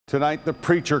Tonight, the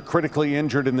preacher critically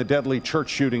injured in the deadly church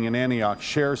shooting in Antioch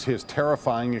shares his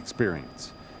terrifying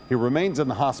experience. He remains in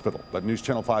the hospital, but News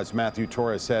Channel 5's Matthew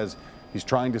Torres says he's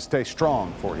trying to stay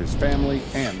strong for his family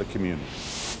and the community.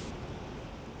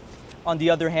 On the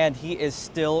other hand, he is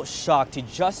still shocked. He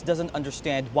just doesn't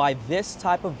understand why this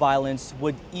type of violence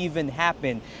would even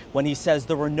happen when he says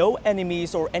there were no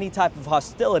enemies or any type of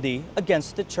hostility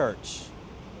against the church.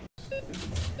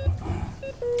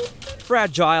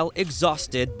 Fragile,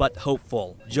 exhausted, but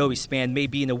hopeful. Joey Spann may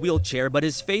be in a wheelchair, but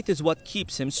his faith is what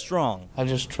keeps him strong. I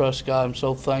just trust God. I'm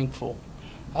so thankful.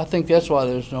 I think that's why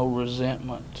there's no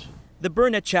resentment. The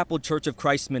Burnett Chapel Church of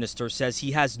Christ minister says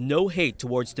he has no hate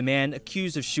towards the man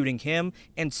accused of shooting him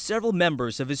and several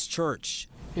members of his church.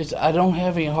 I don't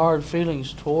have any hard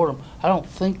feelings toward him. I don't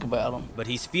think about him. But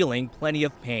he's feeling plenty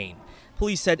of pain.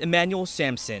 Police said Emmanuel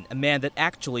Sampson, a man that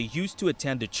actually used to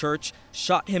attend the church,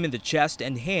 shot him in the chest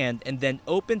and hand and then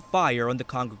opened fire on the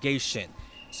congregation.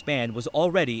 Spann was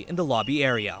already in the lobby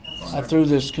area. I threw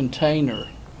this container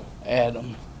at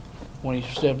him. When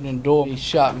he stepped in the door, he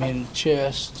shot me in the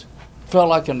chest. Felt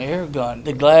like an air gun.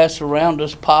 The glass around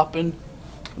us popping,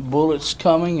 bullets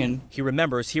coming. And he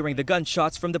remembers hearing the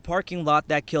gunshots from the parking lot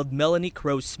that killed Melanie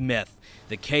Crow Smith.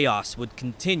 The chaos would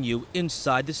continue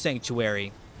inside the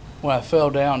sanctuary. When I fell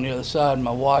down the other side,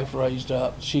 my wife raised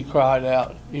up. She cried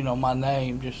out, my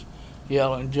name, just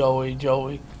yelling, Joey,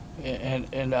 Joey.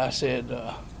 And I said,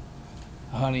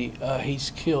 honey, he's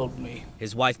killed me.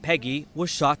 His wife, Peggy, was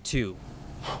shot too.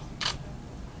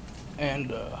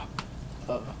 And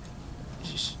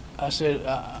I said,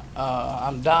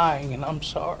 I'm dying and I'm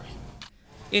sorry.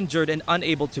 Injured and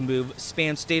unable to move,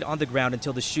 Spann stayed on the ground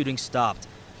until the shooting stopped.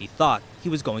 He thought he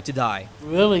was going to die.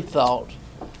 Really thought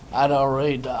I'd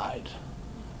already died,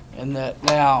 and that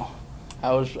now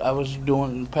I was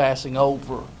passing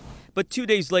over. But 2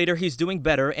 days later, he's doing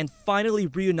better and finally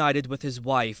reunited with his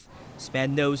wife.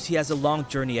 Spann knows he has a long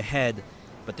journey ahead,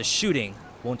 but the shooting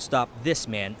won't stop this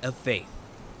man of faith.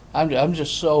 I'm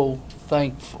just so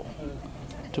thankful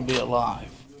to be alive.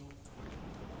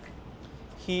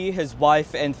 He, his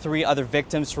wife, and 3 other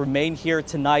victims remain here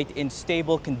tonight in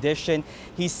stable condition.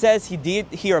 He says he did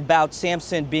hear about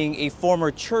Sampson being a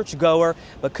former churchgoer,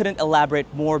 but couldn't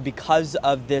elaborate more because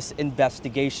of this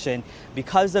investigation.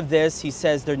 Because of this, he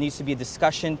says there needs to be a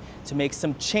discussion to make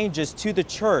some changes to the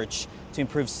church to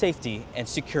improve safety and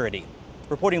security.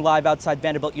 Reporting live outside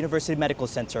Vanderbilt University Medical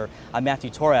Center, I'm Matthew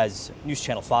Torres, News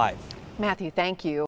Channel 5. Matthew, thank you.